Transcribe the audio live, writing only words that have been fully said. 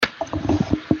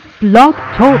Blog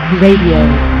Talk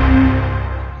Radio.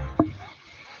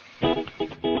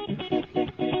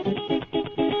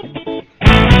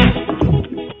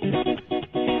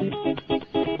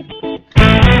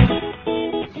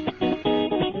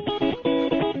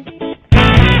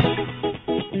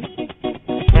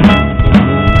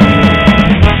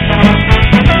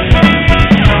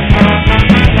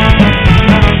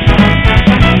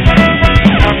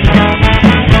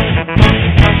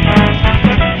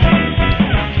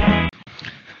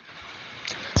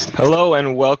 Hello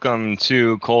and welcome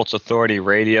to Colts Authority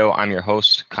Radio. I'm your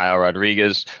host, Kyle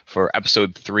Rodriguez, for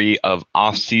episode 3 of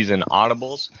Offseason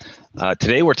Audibles.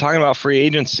 Today we're talking about free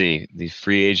agency. The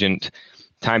free agent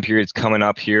time period's coming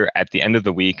up here at the end of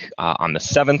the week on the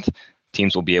 7th.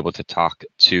 Teams will be able to talk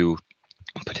to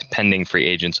pending free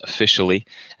agents officially,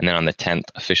 and then on the 10th,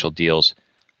 official deals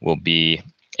will be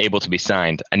able to be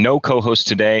signed. No co-host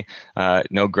today,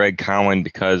 no Greg Cowan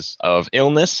because of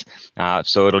illness.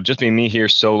 So it'll just be me here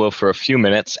solo for a few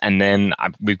minutes. And then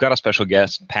we've got a special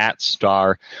guest, Pat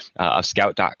Starr of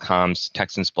Scout.com's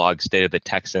Texans blog, State of the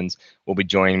Texans, will be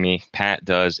joining me. Pat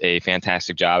does a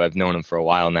fantastic job. I've known him for a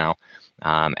while now.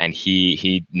 And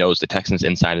he knows the Texans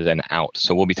inside and out.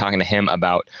 So we'll be talking to him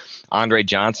about Andre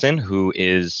Johnson, who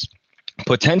is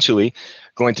potentially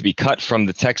going to be cut from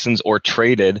the Texans or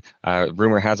traded.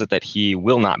 Rumor has it that he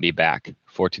will not be back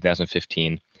for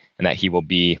 2015 and that he will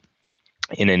be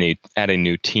at a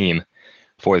new team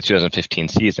for the 2015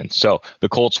 season. So the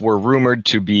Colts were rumored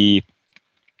to be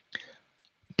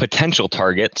potential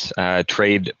targets,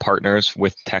 trade partners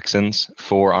with Texans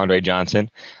for Andre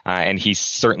Johnson. And he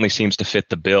certainly seems to fit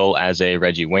the bill as a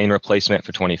Reggie Wayne replacement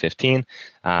for 2015.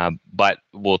 But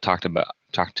we'll talk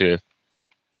to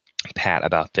Pat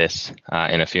about this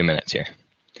in a few minutes here.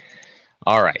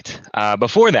 All right.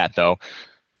 Before that, though,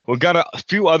 we've got a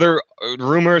few other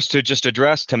rumors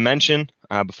to mention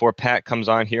before Pat comes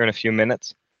on here in a few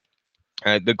minutes.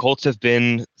 The Colts have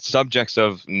been subjects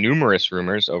of numerous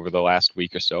rumors over the last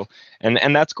week or so,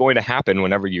 and that's going to happen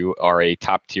whenever you are a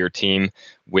top-tier team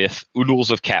with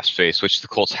oodles of cap space, which the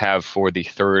Colts have for the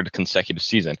third consecutive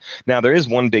season. Now, there is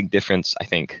one big difference, I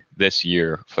think, this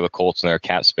year for the Colts and their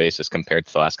cap space as compared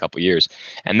to the last couple of years,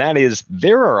 and that is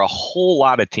there are a whole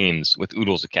lot of teams with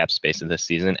oodles of cap space in this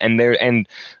season, and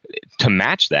to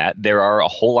match that, there are a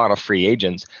whole lot of free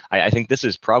agents. I think this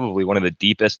is probably one of the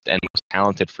deepest and most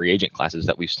talented free agent classes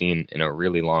that we've seen in a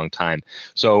really long time.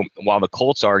 So while the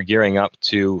Colts are gearing up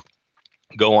to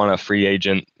go on a free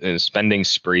agent spending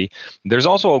spree, there's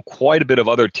also quite a bit of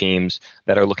other teams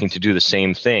that are looking to do the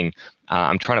same thing.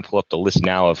 I'm trying to pull up the list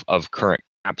now of current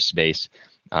cap space.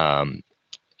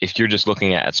 If you're just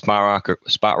looking at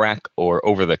Spot Rack or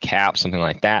Over the Cap, something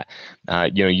like that,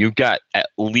 you've got at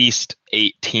least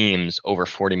 8 teams over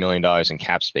 $40 million in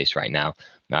cap space right now.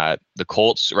 The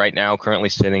Colts right now currently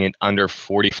sitting at under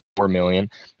 $44 million.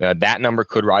 That number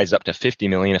could rise up to $50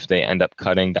 million if they end up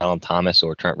cutting Donald Thomas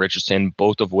or Trent Richardson,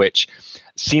 both of which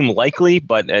seem likely,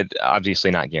 but obviously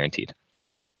not guaranteed.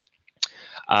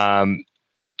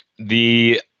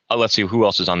 Let's see who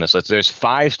else is on this list. There's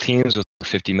 5 teams with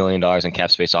 $50 million in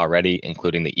cap space already,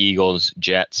 including the Eagles,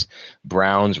 Jets,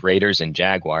 Browns, Raiders, and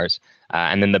Jaguars.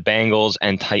 And then the Bengals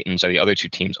and Titans are the other 2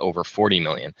 teams over $40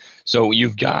 million. So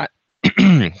you've got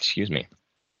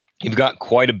you've got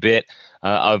quite a bit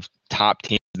of top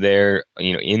teams there,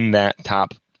 in that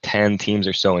top 10 teams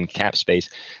or so in cap space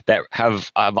that have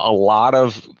a lot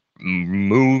of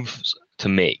moves to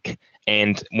make.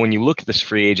 And when you look at this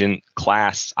free agent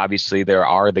class, obviously there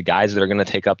are the guys that are going to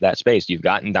take up that space. You've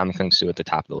got Ndamukong Suh at the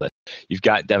top of the list. You've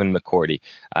got Devin McCourty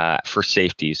for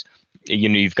safeties.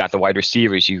 You've got the wide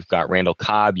receivers. You've got Randall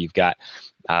Cobb. You've got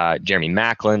Jeremy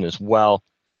Maclin as well.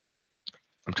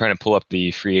 I'm trying to pull up the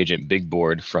free agent big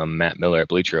board from Matt Miller at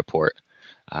Bleacher Report.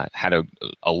 Had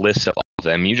a list of all of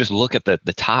them. You just look at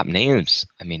the top names.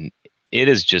 I mean, it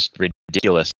is just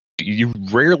ridiculous. You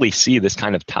rarely see this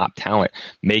kind of top talent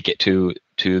make it to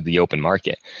the open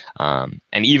market. And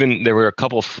even there were a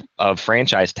couple of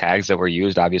franchise tags that were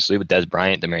used, obviously, with Dez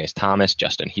Bryant, Demaryius Thomas,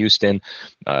 Justin Houston,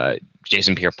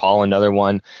 Jason Pierre-Paul, another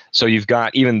one. So you've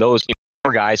got even those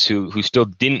guys who still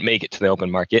didn't make it to the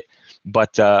open market.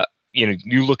 But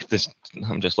you look at this.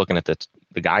 I'm just looking at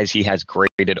the guys he has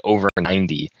graded over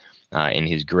 90 in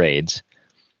his grades.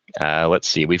 Let's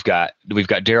see. We've got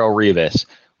Darrelle Revis.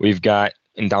 We've got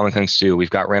Ndamukong Suh. We've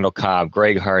got Randall Cobb,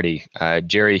 Greg Hardy,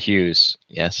 Jerry Hughes.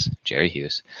 Yes, Jerry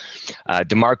Hughes.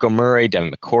 DeMarco Murray,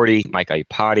 Devin McCourty, Mike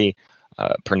Iupati,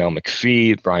 Pernell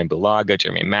McPhee, Brian Bulaga,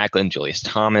 Jeremy Maclin, Julius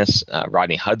Thomas,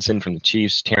 Rodney Hudson from the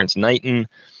Chiefs, Terrence Knighton,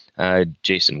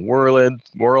 Jason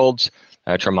Worlds,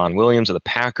 Tramon Williams of the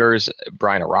Packers,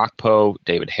 Brian Arakpo,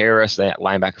 David Harris, that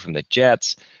linebacker from the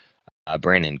Jets,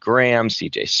 Brandon Graham,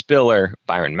 C.J. Spiller,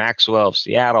 Byron Maxwell of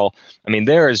Seattle. I mean,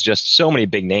 there is just so many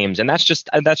big names, and that's just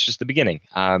the beginning.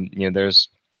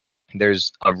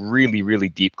 There's a really, really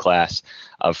deep class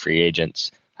of free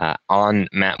agents on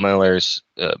Matt Miller's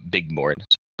big board,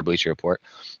 Bleacher Report.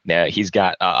 He's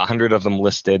got 100 of them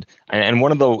listed, and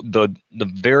one of the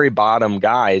very bottom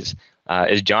guys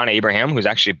is John Abraham, who's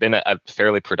actually been a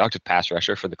fairly productive pass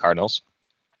rusher for the Cardinals.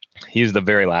 He's the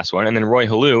very last one, and then Roy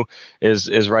Halou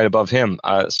is right above him.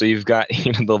 So you've got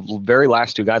the very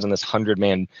last two guys on this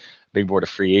 100-man big board of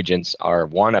free agents are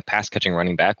one, a pass catching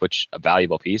running back, which a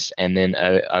valuable piece, and then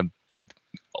a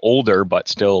older but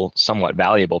still somewhat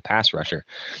valuable pass rusher.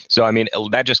 So I mean,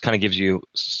 that just kind of gives you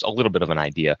a little bit of an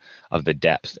idea of the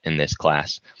depth in this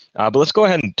class. But let's go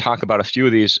ahead and talk about a few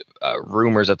of these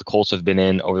rumors that the Colts have been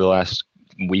in over the last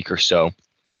week or so.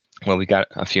 Well, we got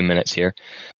a few minutes here.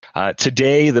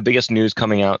 Today, the biggest news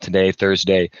coming out today,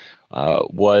 Thursday,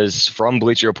 was from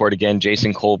Bleacher Report again.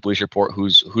 Jason Cole, Bleacher Report,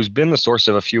 who's been the source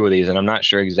of a few of these, and I'm not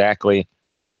sure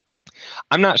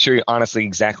honestly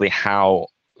exactly how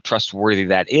trustworthy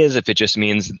that is, if it just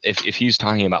means if he's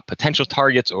talking about potential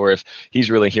targets, or if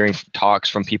he's really hearing talks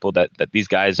from people that these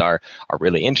guys are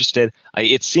really interested.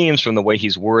 It seems from the way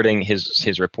he's wording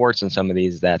his reports and some of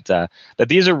these that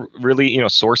these are really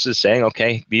sources saying,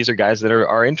 okay, these are guys that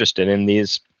are interested in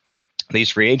these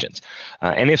free agents,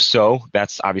 and if so,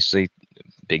 that's obviously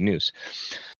big news.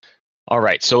 All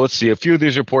right, so let's see a few of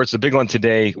these reports. The big one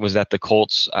today was that the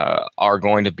Colts are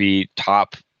going to be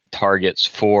top targets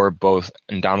for both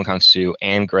Ndamukong Suh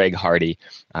and Greg Hardy.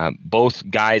 Both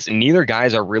guys, neither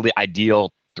guys are really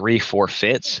ideal 3-4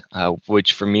 fits,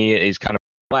 which for me is kind of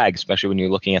a flag, especially when you're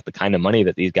looking at the kind of money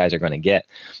that these guys are going to get,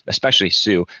 especially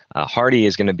Suh. Hardy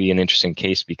is going to be an interesting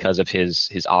case because of his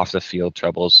off the field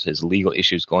troubles, his legal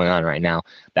issues going on right now.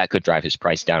 That could drive his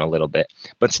price down a little bit,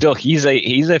 but still he's a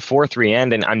 4-3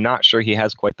 end, and I'm not sure he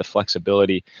has quite the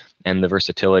flexibility and the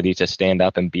versatility to stand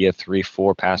up and be a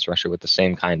 3-4 pass rusher with the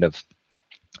same kind of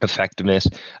effectiveness,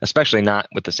 especially not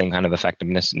with the same kind of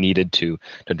effectiveness needed to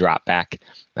drop back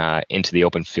into the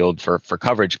open field for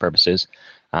coverage purposes.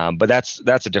 But that's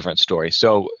a different story.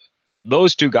 So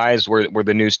those two guys were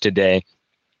the news today.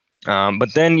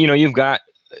 But then, you've got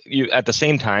at the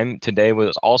same time today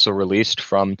was also released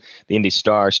from the Indy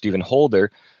Star, Stephen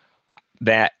Holder,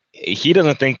 that he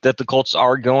doesn't think that the Colts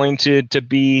are going to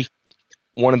be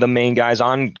one of the main guys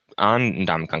on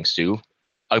Ndamukong Suh,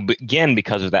 again,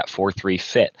 because of that 4-3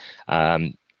 fit.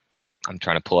 I'm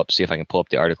trying to see if I can pull up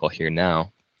the article here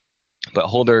now. But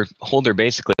Holder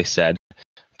basically said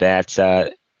that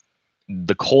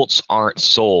the Colts aren't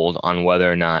sold on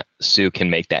whether or not Suh can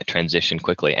make that transition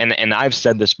quickly. And I've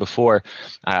said this before.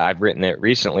 I've written it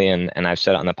recently, and I've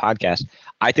said it on the podcast.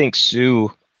 I think Suh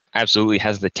absolutely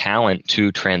has the talent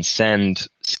to transcend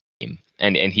scheme.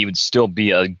 And he would still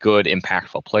be a good,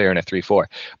 impactful player in a 3-4.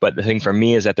 But the thing for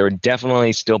me is that there would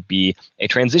definitely still be a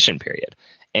transition period.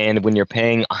 And when you're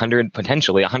paying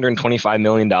potentially $125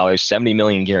 million, $70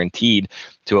 million guaranteed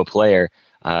to a player,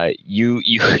 you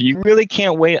really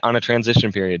can't wait on a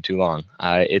transition period too long.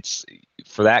 It's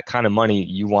for that kind of money,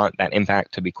 you want that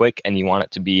impact to be quick, and you want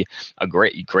it to be a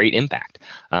great impact.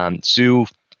 Suh,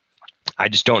 I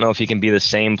just don't know if he can be the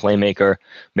same playmaker,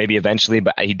 maybe eventually,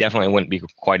 but he definitely wouldn't be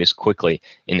quite as quickly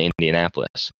in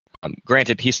Indianapolis.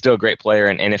 Granted, he's still a great player,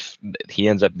 and if he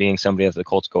ends up being somebody that the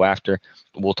Colts go after,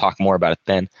 we'll talk more about it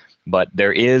then. But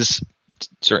there is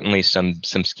certainly some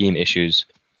scheme issues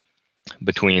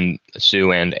between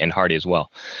Suh and Hardy as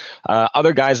well.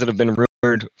 Other guys that have been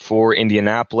rumored for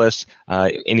Indianapolis,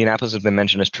 Indianapolis has been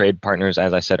mentioned as trade partners,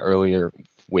 as I said earlier,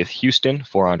 with Houston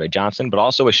for Andre Johnson, but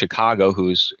also with Chicago,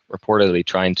 who's reportedly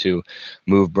trying to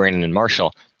move Brandon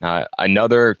Marshall.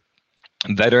 Another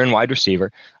veteran wide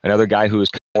receiver, another guy who is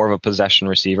more of a possession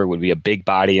receiver, would be a big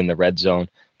body in the red zone,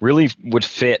 really would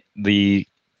fit the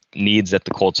needs that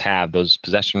the Colts have, those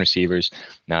possession receivers,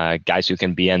 guys who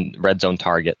can be in red zone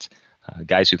targets,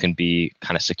 guys who can be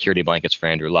kind of security blankets for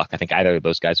Andrew Luck. I think either of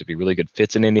those guys would be really good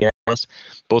fits in Indianapolis.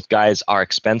 Both guys are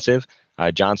expensive.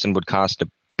 Johnson would cost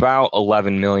about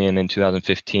 $11 million in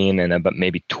 2015 and about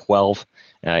maybe 12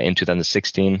 in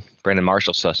 2016. Brandon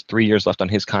Marshall still has 3 years left on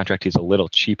his contract. He's a little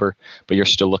cheaper, but you're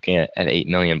still looking at $8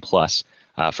 million plus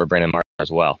for Brandon Marshall as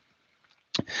well.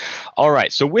 All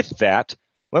right, so with that,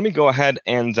 let me go ahead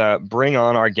and bring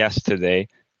on our guest today,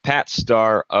 Pat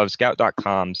Starr of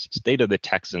Scout.com's State of the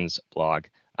Texans blog.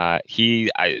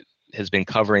 He has been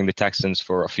covering the Texans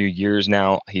for a few years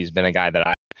now. He's been a guy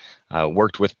that I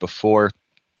worked with before.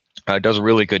 Does a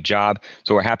really good job,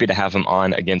 so we're happy to have him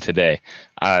on again today.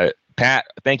 Pat, Pat,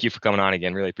 thank you for coming on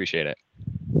again. Really appreciate it.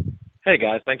 Hey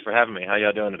guys, thanks for having me. How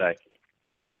y'all doing today?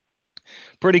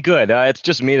 Pretty good. It's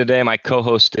just me today. My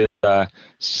co-host is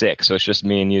sick, so it's just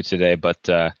me and you today. But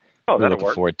really that'll looking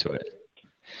work. forward to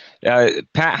it.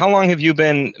 Pat, how long have you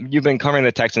been covering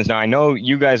the Texans now? I know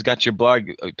you guys got your blog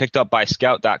picked up by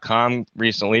Scout.com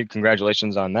recently.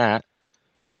 Congratulations on that.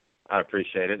 I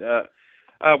appreciate it.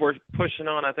 We're pushing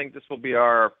on. I think this will be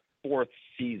our 4th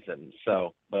season.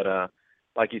 So, but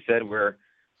like you said, we're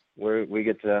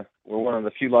one of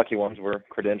the few lucky ones. We're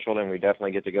credentialed, and we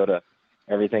definitely get to go to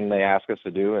everything they ask us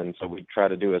to do. And so we try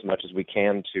to do as much as we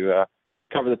can to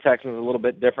cover the Texans a little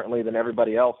bit differently than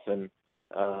everybody else. And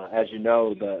as you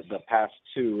know, the past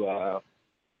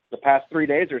 3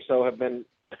 days or so have been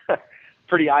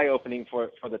pretty eye-opening for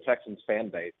the Texans fan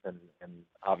base, and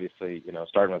obviously,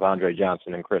 starting with Andre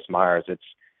Johnson and Chris Myers,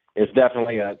 it's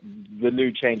definitely the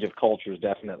new change of culture is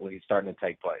definitely starting to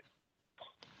take place.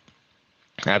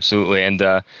 Absolutely, and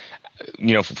to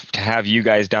have you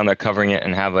guys down there covering it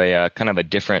and have a kind of a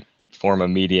different form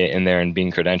of media in there and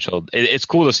being credentialed, it's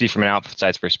cool to see from an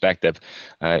outside's perspective.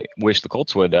 Wish the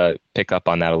Colts would pick up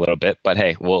on that a little bit, but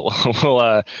hey, we'll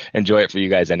enjoy it for you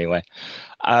guys anyway.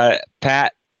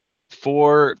 Pat,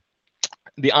 for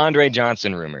the Andre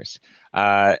Johnson rumors,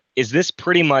 is this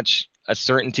pretty much a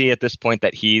certainty at this point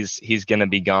that he's going to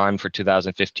be gone for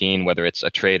 2015, whether it's a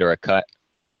trade or a cut?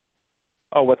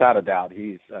 Oh, without a doubt,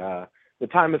 he's the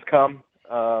time has come.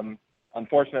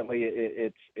 Unfortunately,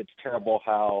 it's terrible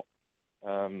how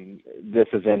this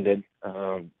has ended.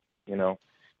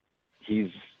 He's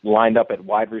lined up at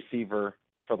wide receiver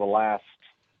for the last,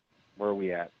 where are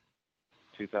we at?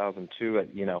 2002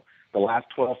 at the last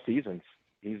 12 seasons.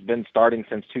 He's been starting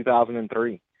since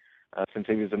 2003, since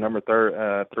he was the number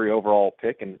 3 overall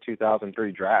pick in the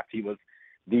 2003 draft. He was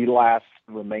the last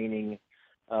remaining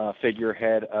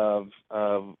figurehead of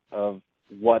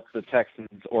what the Texans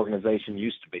organization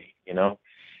used to be.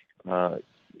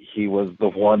 He was the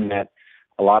one that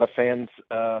a lot of fans,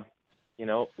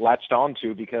 latched on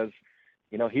to because,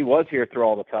 he was here through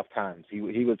all the tough times. He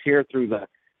was here through the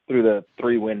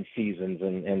 3-win seasons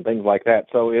and things like that.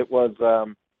 So it was,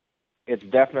 it's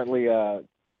definitely a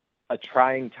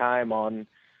trying time on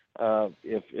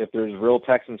if there's real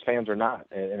Texans fans or not.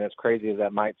 And as crazy as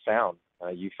that might sound,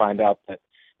 you find out that,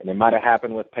 and it might have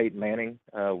happened with Peyton Manning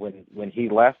when he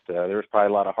left. There was probably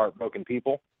a lot of heartbroken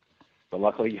people, but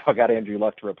luckily y'all got Andrew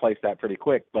Luck to replace that pretty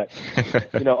quick. But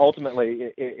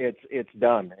ultimately it's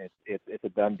done. It's a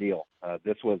done deal.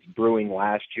 This was brewing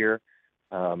last year.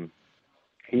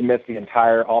 He missed the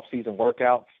entire offseason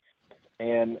workouts,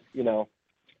 and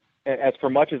as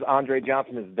for much as Andre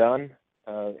Johnson has done,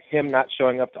 him not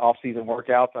showing up to offseason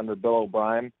workouts under Bill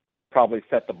O'Brien probably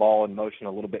set the ball in motion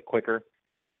a little bit quicker.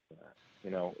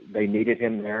 They needed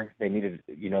him there. They needed,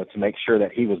 to make sure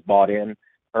that he was bought in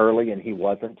early, and he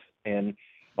wasn't. And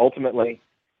ultimately,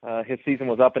 his season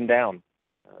was up and down.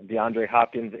 DeAndre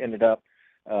Hopkins ended up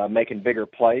making bigger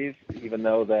plays, even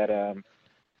though that,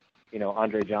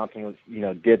 Andre Johnson was,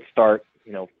 did start,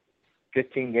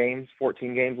 15 games,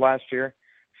 14 games last year.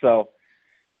 So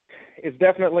it's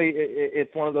definitely,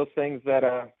 it's one of those things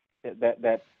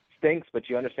that stinks, but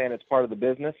you understand it's part of the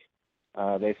business.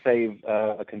 They save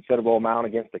a considerable amount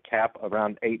against the cap,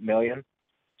 around $8 million.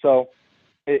 So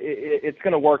it's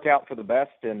going to work out for the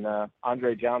best. And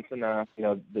Andre Johnson,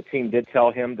 the team did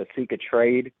tell him to seek a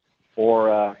trade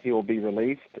or he will be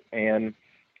released. And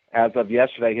as of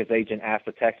yesterday, his agent asked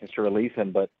the Texans to release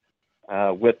him. But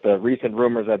with the recent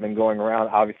rumors that have been going around,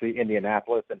 obviously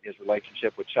Indianapolis and his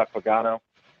relationship with Chuck Pagano,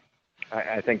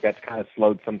 I think that's kind of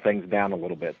slowed some things down a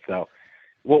little bit. So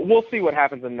we'll see what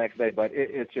happens in the next day, but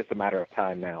it's just a matter of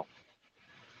time now.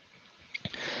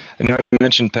 And you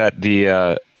mentioned, Pat,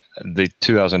 the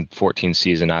 2014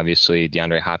 season, obviously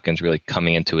DeAndre Hopkins really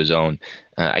coming into his own.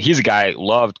 He's a guy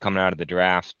loved coming out of the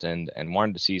draft and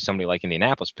wanted to see somebody like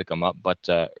Indianapolis pick him up, but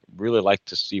really liked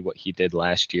to see what he did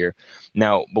last year.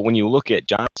 Now, but when you look at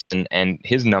Johnson and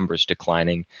his numbers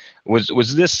declining,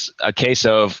 was this a case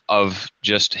of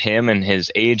just him and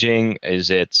his aging?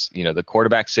 Is it the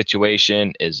quarterback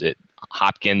situation? Is it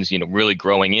Hopkins really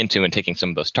growing into and taking some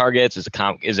of those targets? Is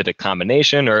it a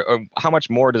combination, or how much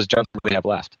more does Johnson really have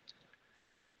left?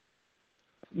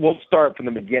 We'll start from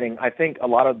the beginning. I think a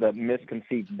lot of the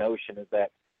misconceived notion is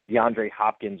that DeAndre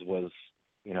Hopkins was,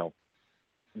 the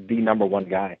number one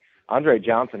guy. Andre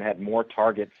Johnson had more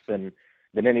targets than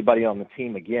anybody on the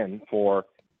team, again, for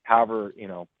however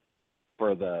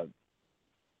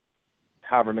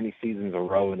many seasons a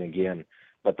row and again.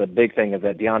 But the big thing is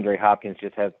that DeAndre Hopkins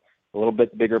just has a little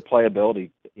bit bigger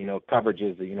playability,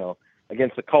 coverages,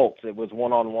 against the Colts. It was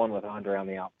one-on-one with Andre on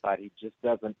the outside. He just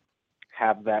doesn't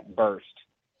have that burst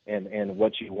and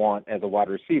what you want as a wide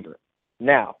receiver.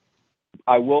 Now,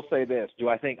 I will say this. Do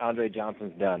I think Andre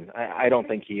Johnson's done? I don't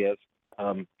think he is.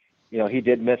 He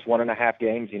did miss 1.5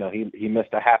 games. He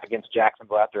missed a half against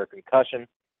Jacksonville after a concussion.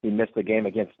 He missed the game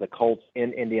against the Colts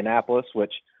in Indianapolis,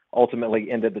 which ultimately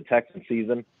ended the Texans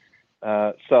season.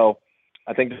 So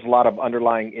I think there's a lot of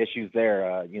underlying issues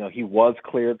there. He was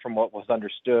cleared from what was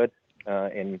understood,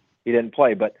 and he didn't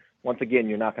play. But once again,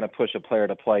 you're not going to push a player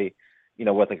to play,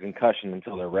 with a concussion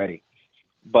until they're ready.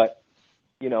 But,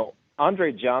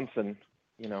 Andre Johnson,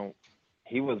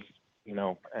 he was,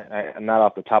 I'm not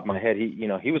off the top of my head.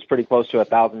 He was pretty close to a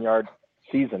 1,000-yard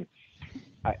season.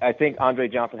 I think Andre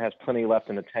Johnson has plenty left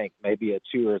in the tank, maybe a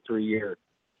 2 or 3 year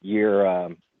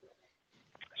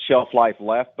shelf life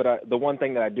left. But the one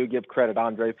thing that I do give credit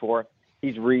Andre for,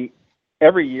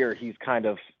 every year he's kind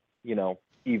of,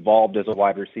 evolved as a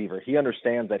wide receiver. He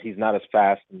understands that he's not as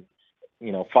fast and,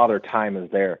 father time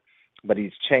is there, but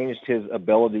he's changed his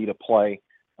ability to play.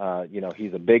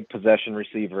 He's a big possession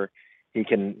receiver. He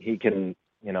can,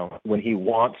 when he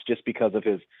wants, just because of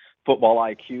his football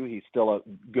IQ, he's still a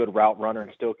good route runner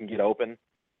and still can get open.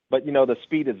 But, the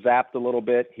speed is zapped a little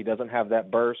bit. He doesn't have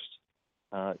that burst.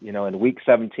 In week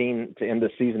 17 to end the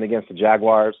season against the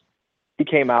Jaguars, he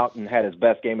came out and had his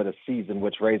best game of the season,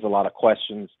 which raised a lot of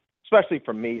questions, especially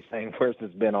from me saying, where's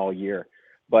this been all year?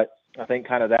 But I think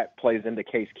kind of that plays into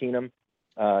Case Keenum.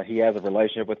 He has a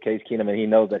relationship with Case Keenum, and he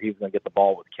knows that he's going to get the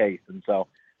ball with Case. And so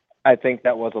I think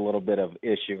that was a little bit of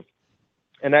issue.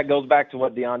 And that goes back to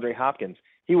what DeAndre Hopkins,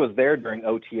 he was there during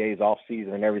OTAs,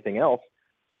 offseason, and everything else.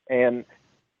 And,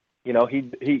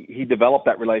 he developed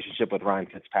that relationship with Ryan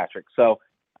Fitzpatrick. So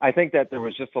I think that there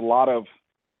was just a lot of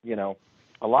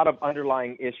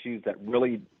underlying issues that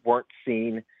really weren't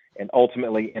seen and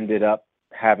ultimately ended up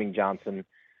having Johnson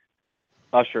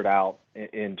ushered out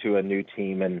into a new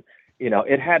team. And,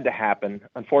 it had to happen.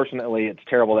 Unfortunately, it's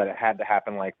terrible that it had to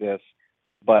happen like this.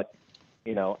 But,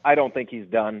 I don't think he's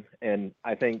done. And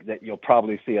I think that you'll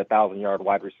probably see a 1,000-yard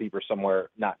wide receiver somewhere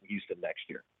not in Houston next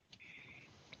year.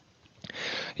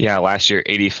 Yeah, last year,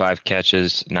 85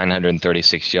 catches,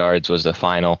 936 yards was the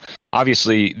final.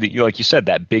 Obviously, like you said,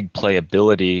 that big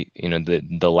playability,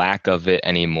 the lack of it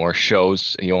anymore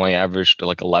shows. He only averaged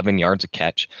like 11 yards a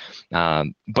catch.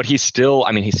 But he's still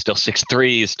 6'3",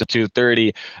 he's still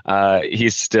 230.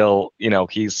 He's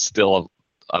still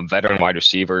a veteran wide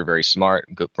receiver, very smart,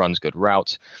 runs good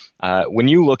routes. When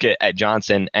you look at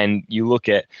Johnson and you look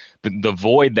at the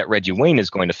void that Reggie Wayne is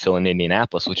going to fill in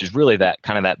Indianapolis, which is really that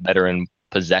veteran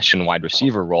possession wide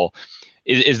receiver role,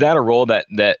 is that a role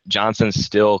that Johnson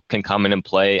still can come in and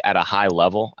play at a high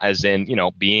level, as in,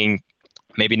 being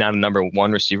maybe not a number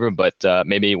one receiver, but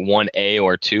maybe 1A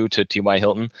or 2 to T.Y.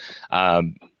 Hilton?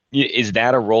 Is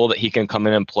that a role that he can come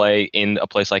in and play in a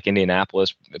place like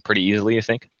Indianapolis pretty easily, you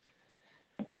think?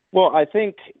 Well, I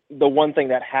think the one thing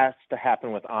that has to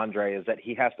happen with Andre is that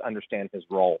he has to understand his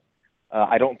role.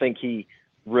 I don't think he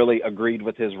really agreed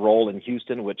with his role in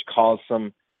Houston, which caused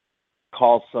some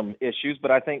issues.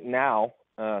 But I think now,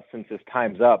 since his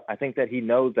time's up, I think that he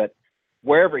knows that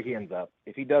wherever he ends up,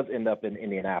 if he does end up in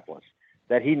Indianapolis,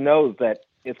 that he knows that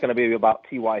it's going to be about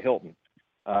T.Y. Hilton.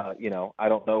 I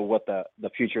don't know what the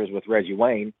future is with Reggie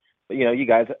Wayne, but, you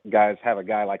guys have a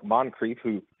guy like Moncrief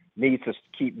who needs to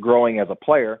keep growing as a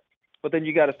player, but then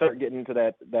you got to start getting into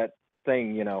that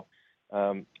thing,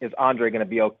 is Andre going to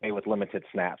be okay with limited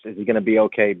snaps? Is he going to be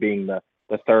okay being the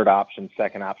third option,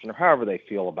 second option, or however they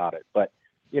feel about it? But,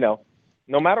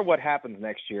 no matter what happens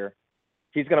next year,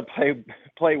 he's going to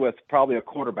play with probably a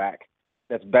quarterback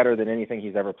that's better than anything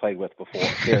he's ever played with before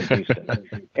here in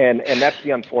Houston. and that's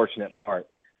the unfortunate part,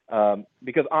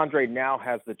 because Andre now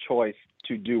has the choice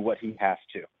to do what he has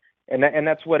to. And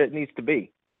that's what it needs to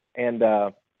be. And,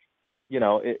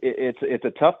 it's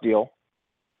a tough deal,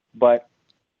 but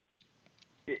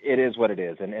it is what it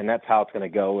is. And that's how it's going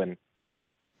to go. And,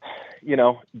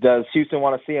 does Houston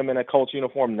want to see him in a Colts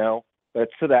uniform? No, but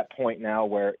it's to that point now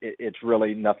where it's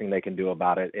really nothing they can do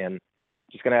about it. And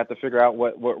just going to have to figure out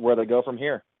where they go from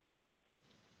here.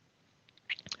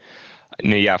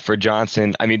 Yeah, for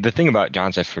Johnson, the thing about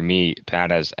Johnson for me,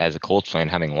 Pat, as a Colts fan,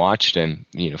 having watched him,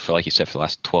 for, like you said, for the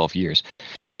last 12 years,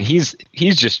 he's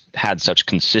just had such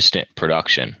consistent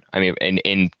production.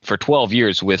 And for 12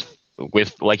 years with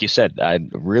like you said,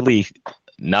 really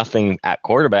nothing at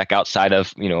quarterback outside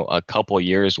of, a couple of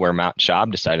years where Matt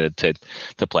Schaub decided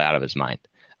to play out of his mind.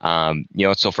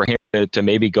 So for him to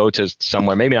maybe go to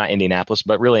somewhere, maybe not Indianapolis,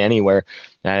 but really anywhere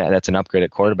that's an upgrade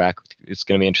at quarterback, it's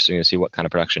going to be interesting to see what kind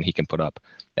of production he can put up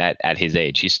at his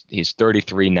age. He's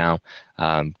 33 now,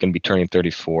 going to be turning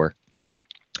 34.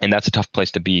 and that's a tough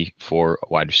place to be for a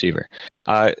wide receiver.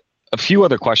 A few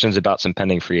other questions about some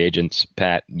pending free agents,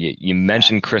 Pat. You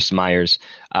mentioned Chris Myers.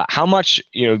 How much,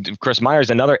 Chris Myers,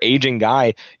 another aging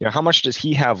guy, how much does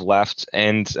he have left?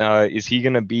 And is he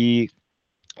going to be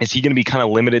kind of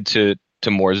limited to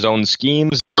more zone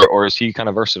schemes, or is he kind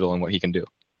of versatile in what he can do?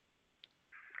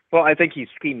 Well, I think he's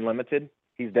scheme limited.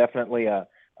 He's definitely a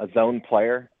zone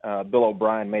player. Bill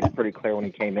O'Brien made it pretty clear when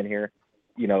he came in here.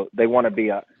 They want to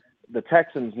be the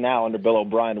Texans now under Bill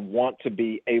O'Brien want to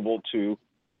be able to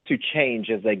change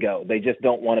as they go. They just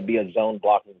don't want to be a zone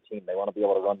blocking team. They want to be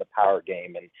able to run the power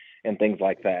game and things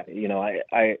like that.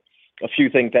 A few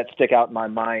things that stick out in my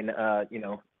mind,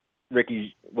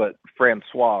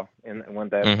 Francois, and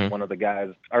one of the guys,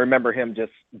 I remember him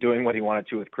just doing what he wanted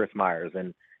to with Chris Myers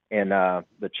and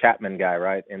the Chapman guy,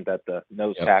 right? And that the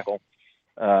nose tackle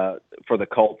for the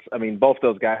Colts. I mean, both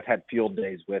those guys had field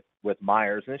days with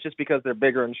Myers, and it's just because they're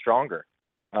bigger and stronger.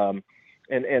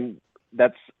 And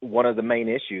that's one of the main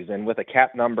issues. And with a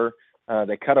cap number,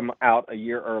 they cut him out a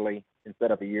year early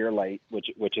instead of a year late,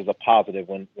 which is a positive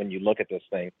when you look at this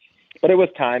thing. But it was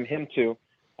time, him too,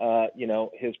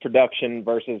 his production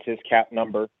versus his cap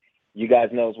number. You guys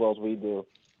know as well as we do,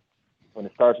 when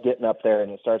it starts getting up there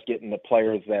and it starts getting the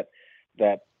players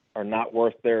that are not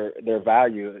worth their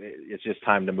value, it's just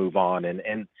time to move on.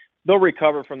 And they'll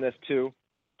recover from this too.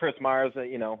 Chris Myers,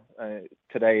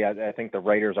 today I think the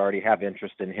Raiders already have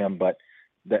interest in him, but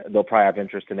they'll probably have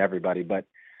interest in everybody. But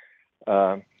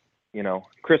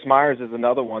Chris Myers is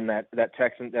another one that's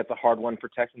a hard one for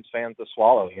Texans fans to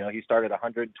swallow. He started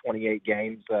 128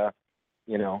 games, as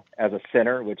a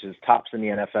center, which is tops in the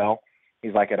NFL.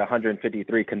 He's like at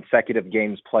 153 consecutive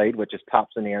games played, which is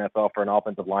tops in the NFL for an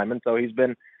offensive lineman. So he's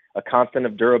been a constant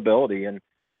of durability, and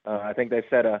I think they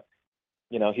said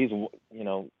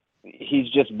he's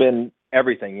just been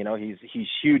everything. He's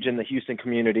huge in the Houston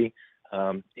community.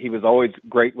 He was always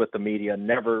great with the media,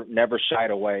 never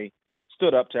shied away,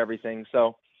 stood up to everything.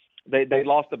 So they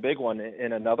lost a big one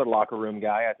in another locker room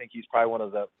guy. I think he's probably one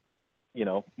of the,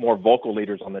 more vocal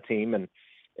leaders on the team. And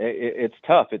it's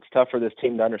tough. It's tough for this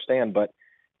team to understand, but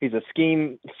he's a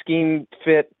scheme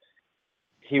fit.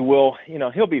 He will,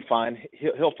 he'll be fine.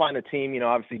 He'll find a team.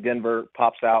 Obviously Denver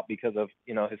pops out because of,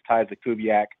 his ties to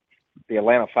Kubiak, the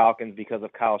Atlanta Falcons because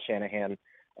of Kyle Shanahan.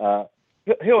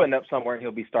 He'll end up somewhere and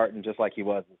he'll be starting just like he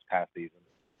was this past season.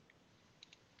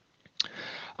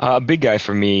 A big guy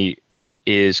for me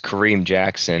is Kareem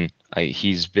Jackson.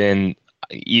 He's been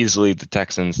easily the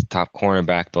Texans' top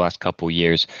cornerback the last couple of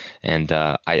years, and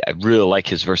I really like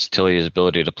his versatility, his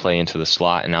ability to play into the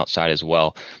slot and outside as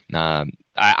well.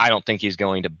 I don't think he's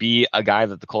going to be a guy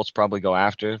that the Colts probably go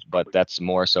after, but that's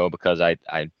more so because I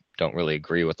don't really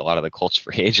agree with a lot of the Colts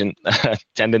free agent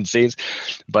tendencies.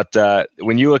 But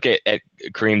when you look at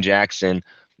Kareem Jackson,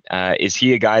 is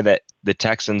he a guy that the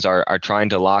Texans are trying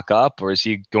to lock up, or is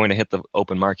he going to hit the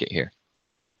open market here?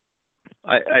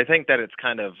 I think that it's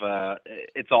kind of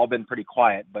it's all been pretty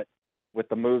quiet, but with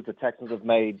the moves the Texans have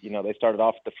made, they started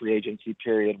off the free agency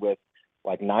period with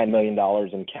like $9 million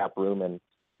in cap room, and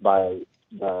by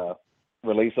the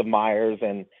release of Myers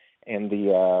and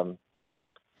the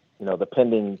the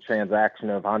pending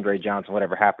transaction of Andre Johnson,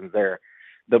 whatever happens there,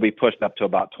 they'll be pushed up to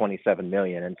about $27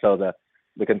 million. And so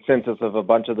the consensus of a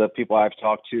bunch of the people I've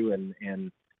talked to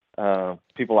and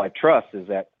people I trust is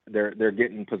that they're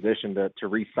getting positioned to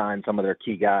re-sign some of their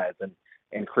key guys,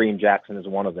 and Kareem Jackson is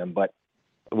one of them. But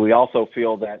we also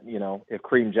feel that, if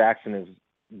Kareem Jackson is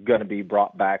going to be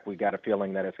brought back, we got a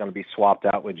feeling that it's going to be swapped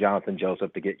out with Jonathan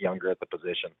Joseph to get younger at the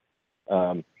position.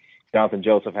 Jonathan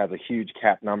Joseph has a huge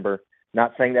cap number.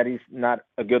 Not saying that he's not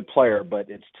a good player, but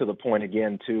it's to the point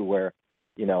again too where,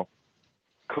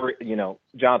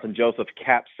 Jonathan Joseph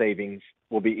cap savings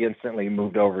will be instantly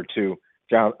moved over to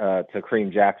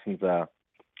Kareem Jackson's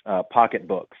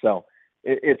pocketbook. So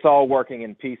it's all working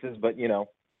in pieces, but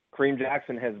Kareem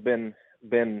Jackson has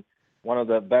been one of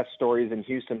the best stories in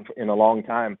Houston in a long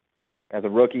time. As a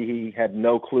rookie, he had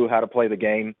no clue how to play the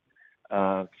game.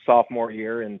 Sophomore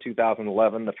year in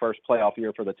 2011, the first playoff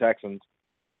year for the Texans,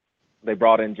 they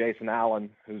brought in Jason Allen,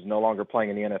 who's no longer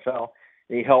playing in the NFL.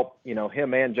 He helped,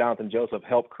 him and Jonathan Joseph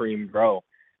helped Kareem grow,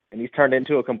 and he's turned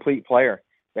into a complete player.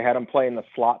 They had him play in the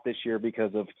slot this year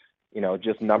because of,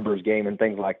 just numbers game and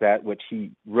things like that, which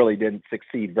he really didn't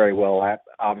succeed very well at,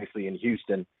 obviously in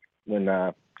Houston when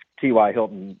T.Y.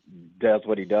 Hilton does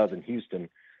what he does in Houston.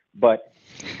 But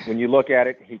when you look at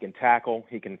it, he can tackle,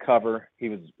 he can cover. He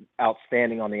was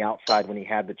outstanding on the outside when he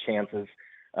had the chances.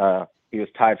 He was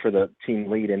tied for the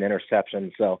team lead in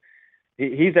interceptions. So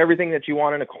he's everything that you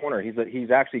want in a corner.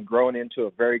 He's actually grown into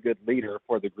a very good leader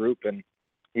for the group, and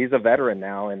he's a veteran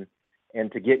now. And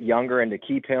and to get younger and to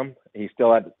keep him. He's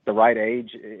still at the right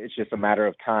age. It's just a matter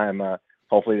of time.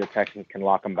 Hopefully the Texans can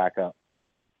lock him back up.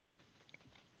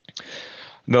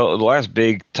 The last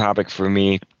big topic for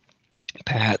me,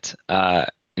 Pat,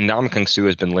 Ndamukong Suh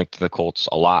has been linked to the Colts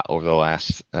a lot over the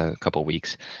last couple of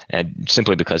weeks, and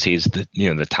simply because he's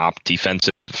the top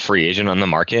defensive free agent on the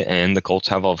market, and the Colts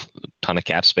have a ton of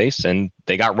cap space, and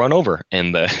they got run over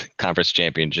in the conference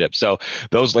championship. So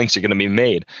those links are going to be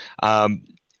made.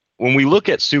 When we look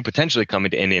at Suh potentially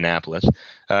coming to Indianapolis,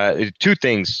 two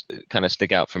things kind of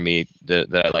stick out for me that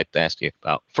I'd like to ask you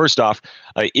about. First off,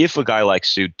 if a guy like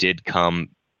Suh did come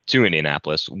to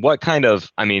Indianapolis, what kind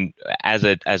of, as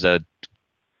a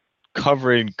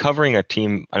covering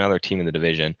another team in the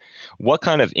division, what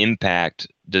kind of impact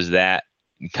does that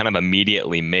kind of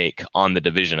immediately make on the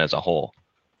division as a whole?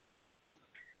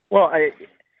 Well,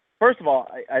 first of all,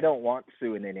 I don't want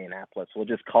Suh in Indianapolis. We'll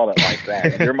just call it like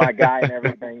that. You're my guy and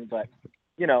everything, but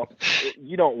you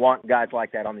don't want guys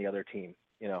like that on the other team.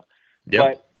 Yep.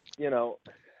 But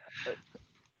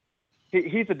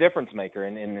he's a difference maker,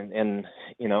 and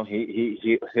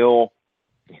he'll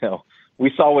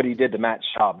we saw what he did to Matt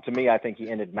Schaub. To me, I think he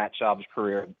ended Matt Schaub's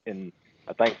career in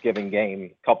a Thanksgiving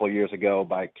game a couple of years ago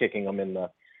by kicking him in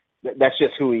the. That's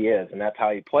just who he is, and that's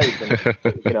how he plays. And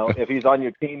if he's on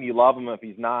your team, you love him. If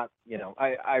he's not,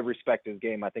 I respect his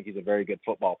game. I think he's a very good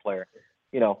football player.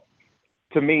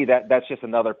 To me, that's just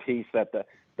another piece that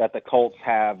the Colts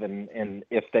have, and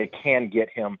if they can get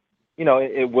him,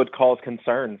 it would cause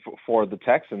concern for the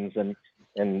Texans and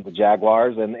the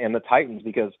Jaguars and the Titans,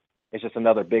 because it's just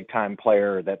another big time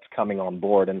player that's coming on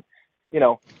board. And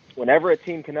whenever a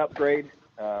team can upgrade,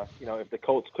 if the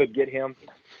Colts could get him,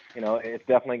 it's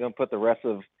definitely going to put the rest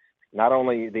of not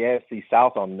only the AFC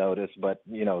South on notice, but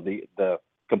the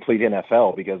complete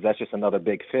NFL, because that's just another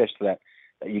big fish that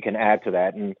you can add to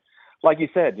that. And like you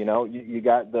said, you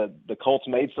got the Colts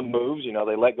made some moves.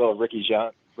 They let go of Ricky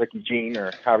Jean,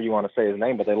 or however you want to say his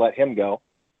name, but they let him go,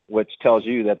 which tells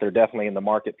you that they're definitely in the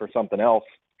market for something else.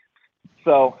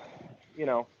 So,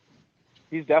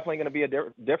 he's definitely going to be a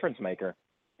difference maker.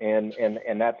 And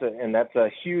that's a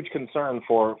huge concern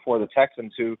for the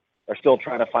Texans, who are still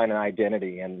trying to find an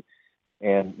identity. And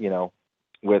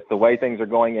with the way things are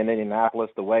going in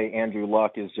Indianapolis, the way Andrew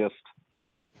Luck is just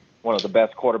one of the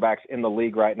best quarterbacks in the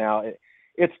league right now,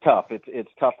 it's tough.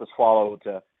 It's tough to swallow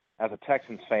as a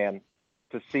Texans fan,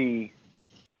 to see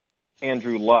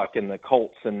Andrew Luck and the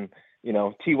Colts and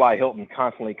T.Y. Hilton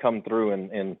constantly come through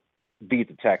and beat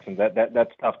the Texans.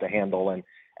 That's tough to handle. And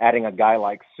adding a guy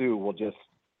like Suh will just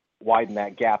widen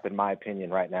that gap, in my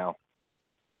opinion, right now.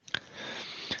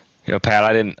 Pat,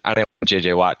 I didn't want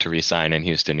JJ Watt to resign in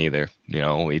Houston either.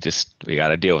 We got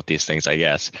to deal with these things, I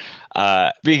guess.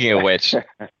 Speaking of which,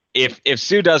 if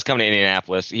Suh does come to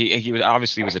Indianapolis, he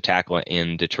was a tackle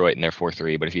in Detroit in their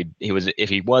 4-3, but if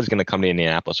he was going to come to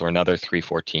Indianapolis or another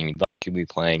 3-4 team, he'd likely be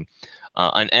playing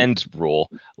an end role,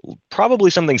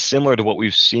 probably something similar to what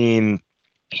we've seen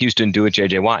Houston do with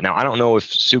JJ Watt. Now, I don't know if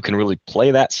Suh can really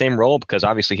play that same role, because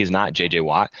obviously he's not JJ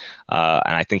Watt,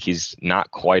 and I think he's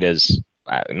not quite as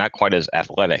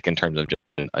athletic in terms of just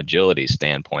an agility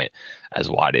standpoint as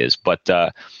Watt is. But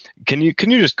can you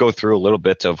just go through a little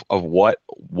bit of what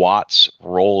Watt's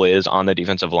role is on the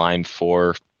defensive line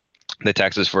for the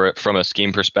Texans from a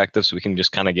scheme perspective, so we can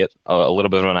just kind of get a little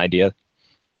bit of an idea?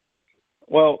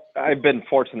 Well, I've been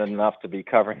fortunate enough to be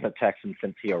covering the Texans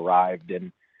since he arrived,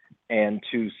 and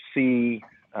to see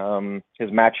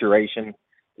his maturation,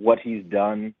 what he's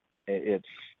done,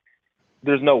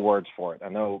 there's no words for it. I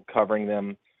know covering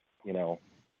them,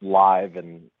 live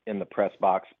and in the press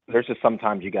box, there's just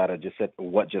sometimes you got to just sit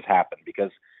what just happened,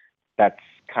 because that's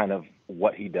kind of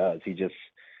what he does.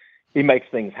 He makes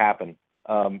things happen.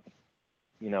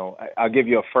 I'll give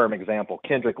you a firm example.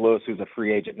 Kendrick Lewis, who's a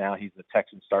free agent now, he's the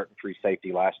Texans starting free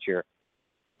safety last year.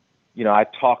 I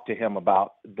talked to him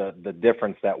about the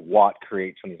difference that Watt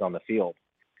creates when he's on the field.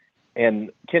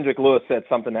 And Kendrick Lewis said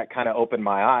something that kind of opened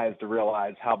my eyes to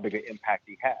realize how big an impact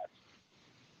he has.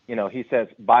 He says,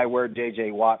 by where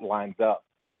J.J. Watt lines up,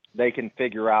 they can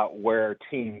figure out where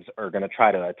teams are going to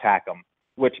try to attack them,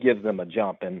 which gives them a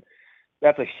jump. And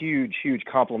that's a huge, huge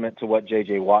compliment to what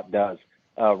J.J. Watt does.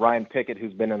 Ryan Pickett,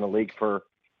 who's been in the league for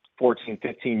 14,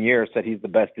 15 years, said he's the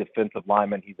best defensive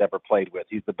lineman he's ever played with.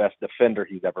 He's the best defender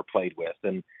he's ever played with.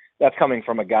 And that's coming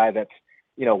from a guy that's,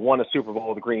 won a Super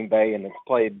Bowl with Green Bay and has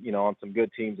played, on some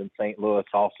good teams in St. Louis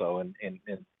also. And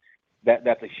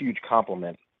that's a huge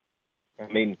compliment.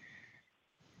 I mean,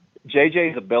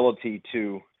 JJ's ability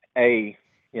to, he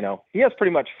has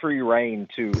pretty much free reign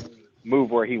to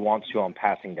move where he wants to on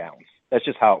passing downs. That's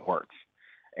just how it works.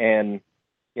 And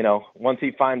once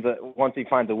he finds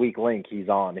a weak link, he's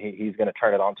on. He's going to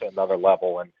turn it on to another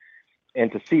level.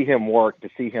 And to see him work, to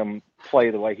see him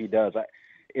play the way he does,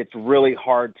 it's really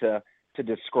hard to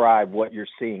describe what you're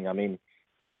seeing. I mean,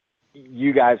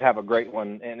 you guys have a great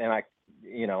one, and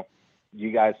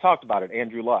you guys talked about it,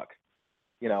 Andrew Luck.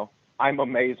 I'm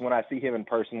amazed when I see him in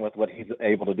person with what he's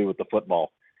able to do with the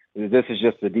football. This is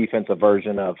just the defensive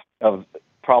version of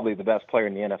probably the best player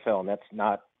in the NFL, and that's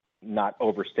not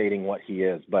overstating what he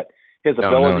is. But his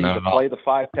ability to play the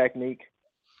 5 technique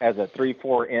as a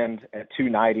 3-4 end at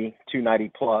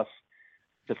 290 plus,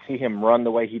 to see him run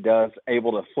the way he does,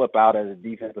 able to flip out as a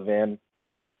defensive end,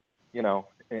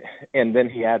 and then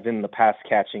he adds in the pass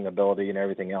catching ability and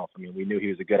everything else. I mean, we knew he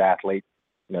was a good athlete.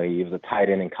 He was a tight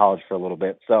end in college for a little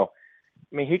bit. So,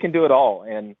 I mean, he can do it all.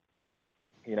 And,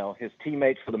 his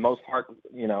teammates, for the most part,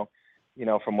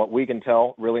 from what we can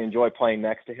tell, really enjoy playing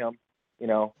next to him.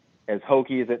 As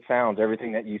hokey as it sounds,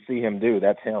 everything that you see him do,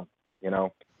 that's him.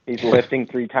 He's lifting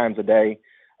 3 times a day.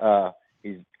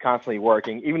 He's constantly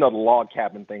working, even though the log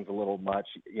cabin thing's a little much.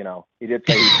 He did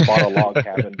say he bought a log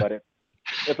cabin, but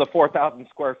it's a 4,000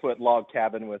 square foot log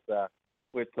cabin with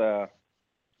I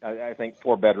think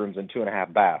 4 bedrooms and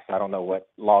 2.5 baths. I don't know what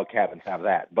log cabins have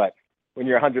that, but when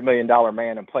you're $100 million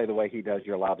man and play the way he does,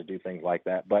 you're allowed to do things like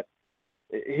that. But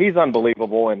he's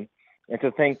unbelievable, and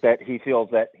to think that he feels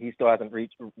that he still hasn't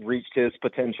reached his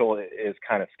potential is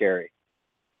kind of scary.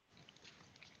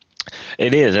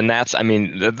 It is, and that's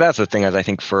the thing, as I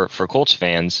think for Colts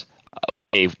fans,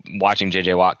 watching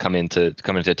JJ Watt come into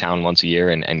town once a year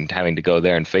and having to go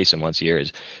there and face him once a year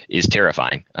is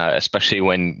terrifying, especially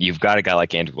when you've got a guy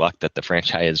like Andrew Luck that the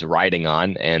franchise is riding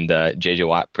on, and JJ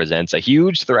Watt presents a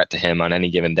huge threat to him on any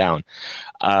given down.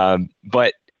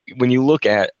 But when you look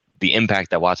at the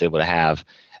impact that Watt's able to have,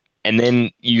 and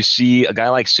then you see a guy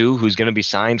like Sue who's going to be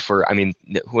signed for,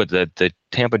 the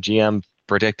Tampa GM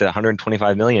predicted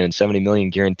 $125 million and $70 million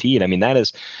guaranteed. I mean, that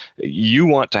is, you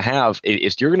want to have,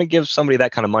 if you're going to give somebody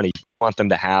that kind of money, you want them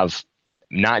to have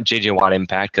not JJ Watt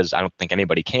impact, because I don't think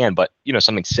anybody can, but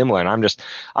something similar. And I'm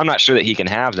not sure that he can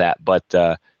have that,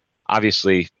 but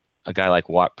obviously a guy like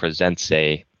Watt presents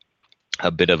a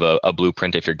bit of a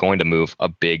blueprint if you're going to move a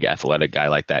big athletic guy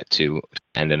like that to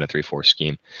end in a 3-4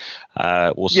 scheme.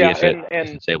 We'll see if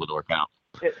it's able to work out.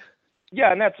 Yeah,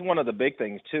 and that's one of the big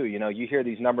things too. You hear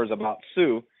these numbers about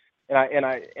Sue, and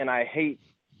I hate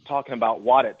talking about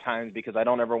Watt at times, because I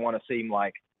don't ever want to seem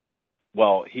like,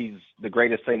 well, he's the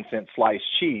greatest thing since sliced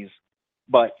cheese,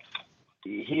 but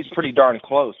he's pretty darn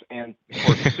close. And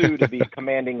for Sue to be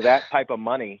commanding that type of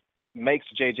money makes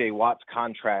JJ Watt's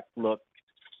contract look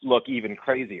even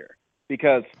crazier,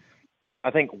 because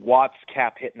I think Watt's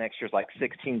cap hit next year is like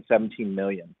 16-17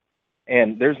 million.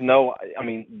 And they're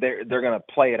going to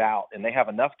play it out, and they have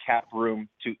enough cap room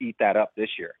to eat that up this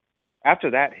year.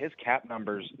 After that, his cap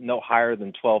number's no higher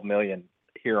than 12 million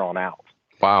here on out.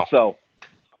 Wow. So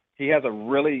he has a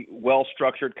really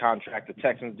well-structured contract. The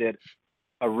Texans did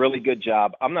a really good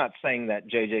job. I'm not saying that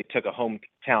JJ took a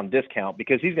hometown discount,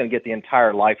 because he's going to get the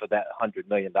entire life of that $100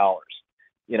 million.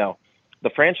 The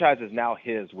franchise is now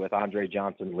his with Andre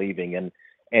Johnson leaving, and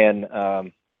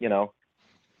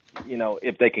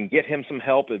if they can get him some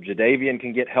help, if Jadeveon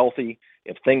can get healthy,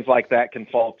 if things like that can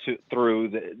fall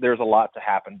through, there's a lot to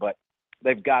happen. But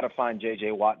they've got to find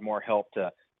J.J. Watt more help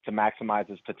to maximize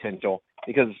his potential,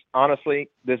 because honestly,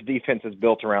 this defense is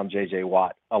built around J.J.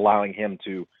 Watt, allowing him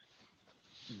to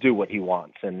do what he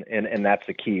wants, and that's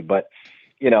the key. But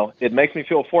it makes me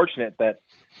feel fortunate that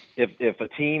if a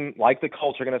team like the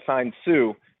Colts are going to sign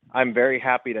Sue, I'm very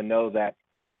happy to know that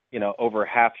over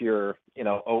half your,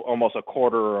 almost a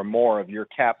quarter or more of your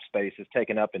cap space is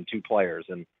taken up in 2 players.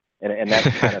 And that's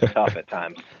kind of tough at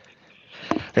times.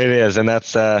 It is. And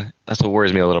that's what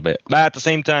worries me a little bit. But at the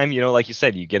same time, like you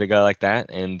said, you get a guy like that,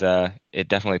 and it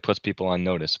definitely puts people on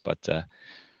notice. But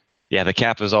the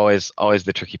cap is always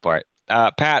the tricky part.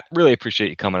 Pat, really appreciate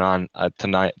you coming on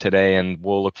today, and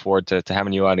we'll look forward to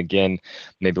having you on again,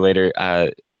 maybe later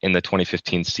in the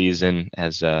 2015 season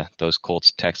as those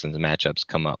Colts Texans matchups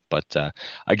come up. But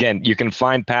again, you can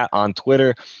find Pat on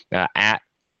Twitter at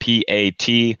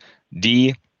PATDSTAT,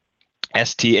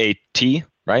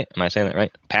 right? Am I saying that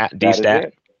right? Pat D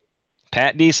Stat.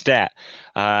 Pat D Stat.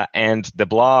 And the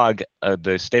blog,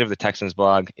 the State of the Texans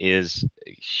blog, is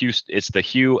it's the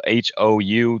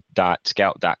HOU.scout.com.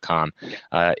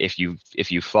 If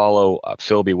you follow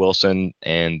Philby Wilson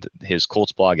and his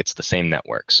Colts blog, it's the same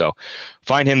network. So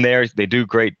find him there. They do a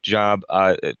great job.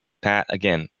 Pat,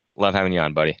 again, love having you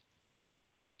on, buddy.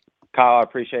 Kyle, I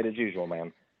appreciate it as usual,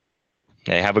 man.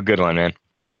 Hey, have a good one, man.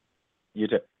 You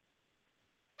too.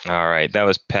 All right, that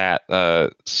was Pat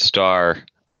Starr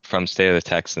from State of the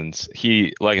Texans.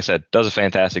 He, like I said, does a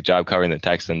fantastic job covering the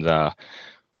Texans.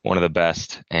 One of the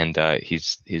best, and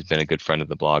he's been a good friend of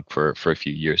the blog for a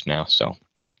few years now. So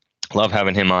love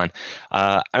having him on.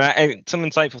 And some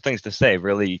insightful things to say,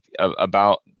 really,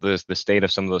 about the state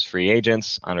of some of those free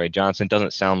agents. Andre Johnson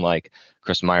doesn't sound like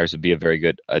Chris Myers would be a very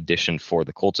good addition for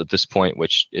the Colts at this point,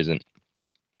 which isn't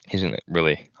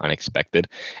really unexpected.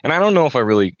 And I don't know if I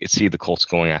really see the Colts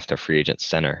going after free agent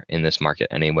center in this market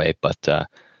anyway, but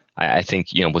I think,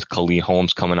 with Khalil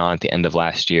Holmes coming on at the end of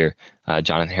last year,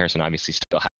 Jonathan Harrison obviously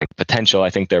still having potential.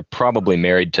 I think they're probably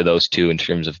married to those two in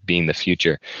terms of being the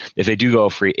future. If they do go a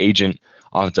free agent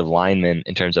offensive lineman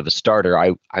in terms of a starter,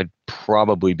 I'd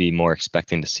probably be more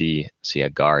expecting to see a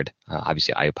guard.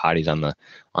 Obviously, Iupati's on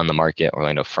the market.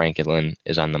 Orlando Franklin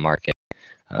is on the market.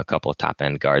 A couple of top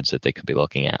end guards that they could be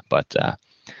looking at, but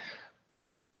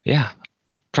yeah.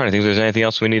 Trying to think if there's anything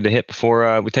else we need to hit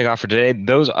before we take off for today.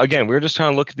 Those, again, we were just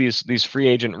trying to look at these free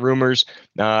agent rumors.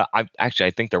 I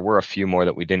think there were a few more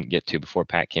that we didn't get to before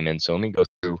Pat came in. So let me go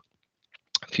through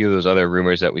a few of those other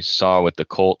rumors that we saw with the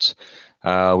Colts.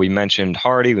 We mentioned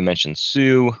Hardy, we mentioned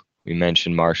Sue, we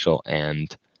mentioned Marshall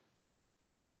and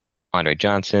Andre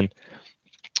Johnson.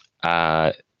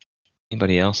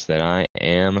 Anybody else that I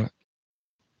am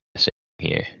missing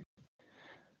here?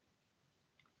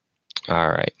 All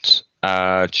right.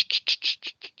 I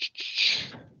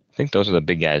think those are the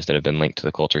big guys that have been linked to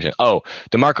the Colts. Oh,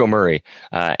 DeMarco Murray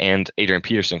and Adrian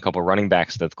Peterson, a couple running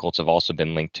backs that the Colts have also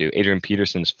been linked to. Adrian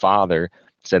Peterson's father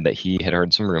said that he had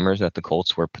heard some rumors that the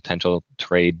Colts were potential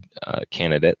trade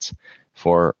candidates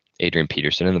for Adrian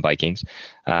Peterson and the Vikings.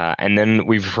 And then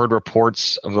we've heard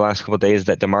reports over the last couple of days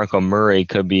that DeMarco Murray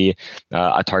could be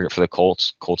a target for the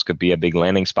Colts. Colts could be a big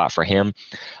landing spot for him.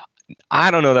 I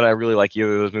don't know that I really like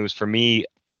either of those moves. For me,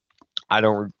 I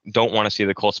don't want to see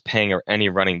the Colts paying any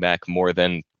running back more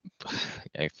than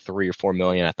 $3 or $4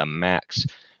 million at the max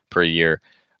per year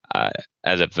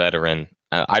as a veteran.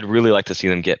 I'd really like to see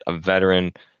them get a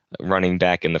veteran running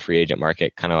back in the free agent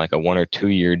market, kind of like a 1 or 2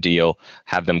 year deal,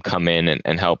 have them come in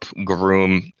and help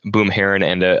groom Boom Herron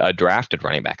and a drafted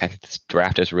running back. I think this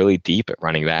draft is really deep at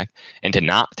running back, and to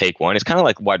not take one, it's kind of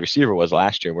like wide receiver was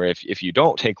last year, where if you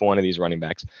don't take one of these running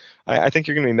backs, I think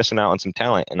you're going to be missing out on some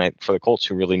talent. And for the Colts,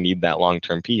 who really need that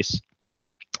long-term piece,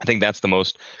 I think that's the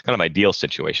most kind of ideal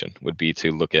situation, would be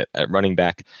to look at running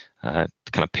back, kind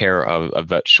of pair of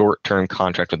that short-term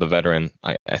contract with a veteran.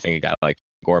 I think a guy like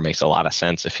Gore makes a lot of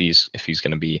sense if he's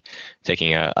going to be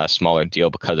taking a smaller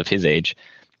deal because of his age.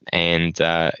 And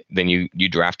then you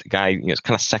draft a guy, it's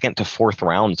kind of second to fourth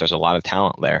rounds. There's a lot of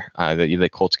talent there that the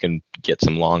Colts can get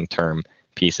some long-term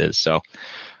pieces. So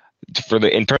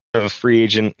in terms of a free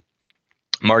agent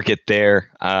market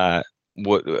there,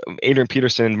 what Adrian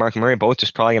Peterson and Mark Murray both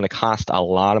just probably going to cost a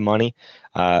lot of money.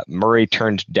 Murray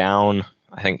turned down,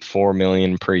 I think, $4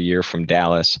 million per year from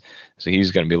Dallas, so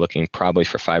he's going to be looking probably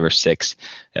for 5 or 6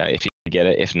 if he can get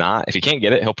it. If not, if he can't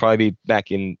get it, he'll probably be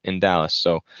back in Dallas.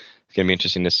 So it's going to be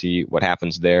interesting to see what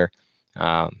happens there.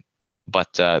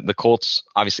 But the Colts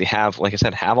obviously have, like I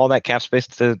said, have all that cap space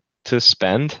to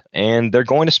spend, and they're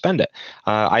going to spend it.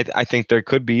 I think there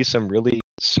could be some really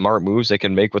smart moves they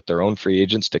can make with their own free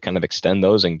agents to kind of extend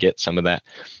those and get some of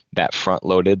that front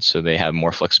loaded, so they have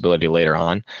more flexibility later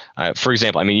on. For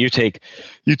example, I mean, you take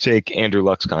Andrew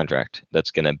Luck's contract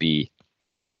that's going to be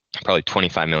probably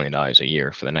 $25 million a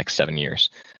year for the next 7 years.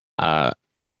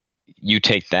 You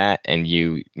take that and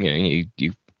you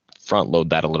front load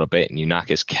that a little bit, and you knock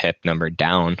his cap number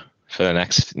down for the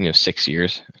next 6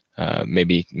 years.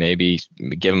 Maybe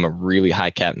give him a really high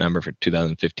cap number for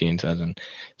 2015,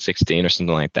 2016 or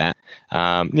something like that.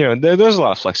 There's a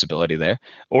lot of flexibility there.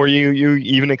 Or you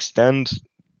even extend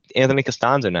Anthony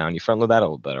Costanzo now and you front load that a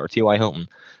little bit, or T.Y. Hilton.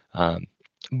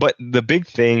 But the big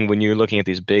thing when you're looking at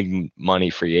these big money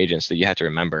free agents that you have to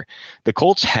remember, the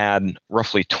Colts had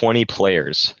roughly 20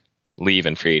 players leave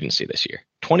in free agency this year.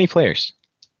 20 players.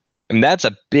 And that's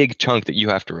a big chunk that you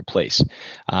have to replace.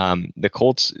 The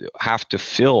Colts have to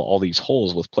fill all these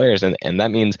holes with players, and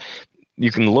that means you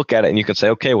can look at it and you can say,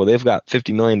 okay, well, they've got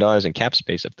 $50 million in cap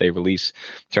space if they release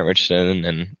Trent Richardson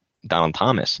and Donald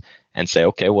Thomas, and say,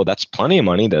 okay, well, that's plenty of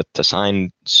money to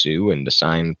sign Sue and to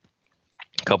sign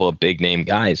a couple of big name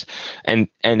guys. And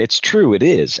it's true, it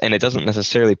is, and it doesn't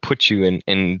necessarily put you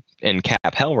in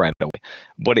cap hell right away,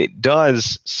 but it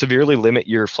does severely limit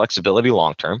your flexibility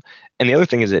long term. And the other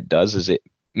thing it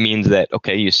means that,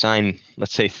 okay, you sign,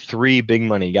 let's say, 3 big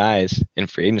money guys in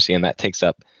free agency, and that takes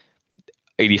up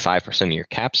 85% of your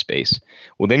cap space.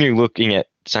 Well, then you're looking at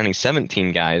signing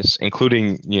 17 guys,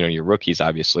 including your rookies,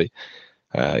 obviously.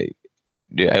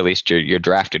 at least your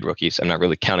drafted rookies. I'm not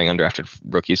really counting undrafted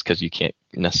rookies because you can't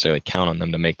necessarily count on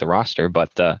them to make the roster,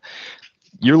 but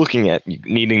you're looking at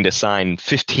needing to sign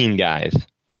 15 guys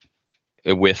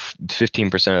with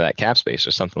 15% of that cap space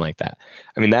or something like that.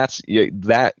 I mean,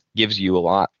 that gives you a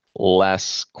lot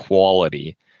less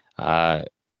quality for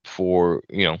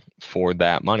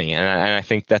that money. And I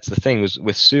think that's the thing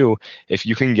with Sue. If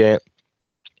you can get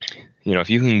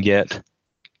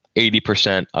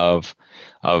 80% of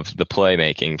the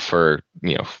playmaking for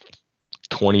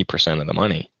 20% of the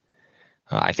money,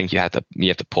 I think you have to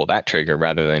pull that trigger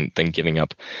rather than giving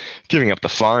up the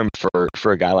farm for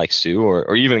a guy like Sue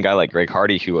or even a guy like Greg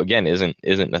Hardy, who again isn't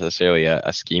necessarily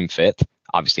a scheme fit.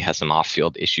 Obviously has some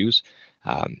off-field issues,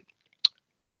 and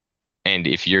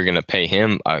if you're going to pay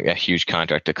him a huge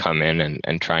contract to come in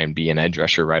and try and be an edge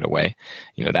rusher right away,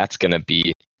 that's going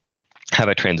to have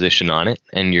a transition on it,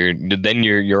 and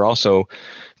you're also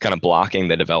kind of blocking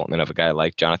the development of a guy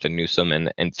like Jonathan Newsom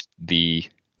and the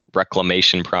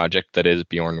reclamation project that is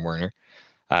Bjorn Werner.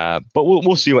 But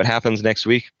we'll see what happens next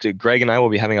week. Greg and I will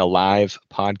be having a live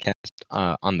podcast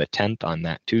on the 10th on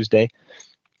that Tuesday.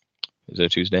 Is it a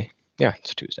Tuesday? Yeah,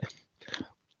 it's a Tuesday.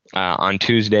 On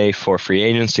Tuesday for free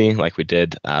agency, like we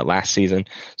did last season.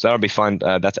 So that'll be fun.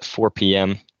 That's at 4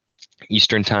 p.m.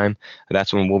 Eastern time.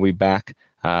 That's when we'll be back.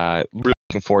 Really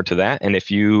looking forward to that. And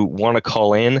if you want to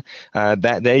call in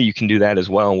that day, you can do that as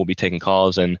well. We'll be taking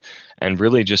calls and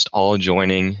really just all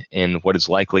joining in what is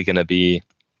likely going to be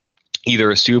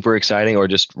either a super exciting or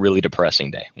just really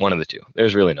depressing day. One of the two.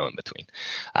 There's really no in between.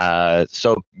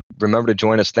 So remember to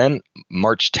join us then,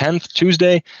 March 10th,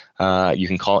 Tuesday. You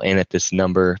can call in at this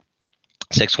number,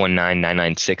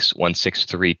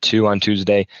 619-996-1632 on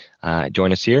Tuesday.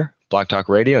 Join us here, Blog Talk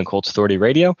Radio and Colts Authority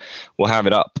Radio. We'll have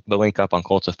the link up on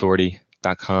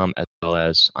coltsauthority.com as well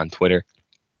as on Twitter.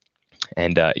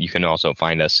 And you can also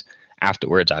find us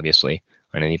afterwards, obviously,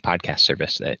 on any podcast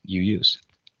service that you use.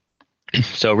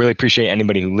 So really appreciate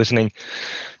anybody who's listening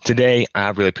today. I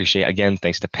really appreciate, again,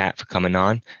 thanks to Pat for coming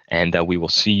on, and we will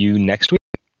see you next week.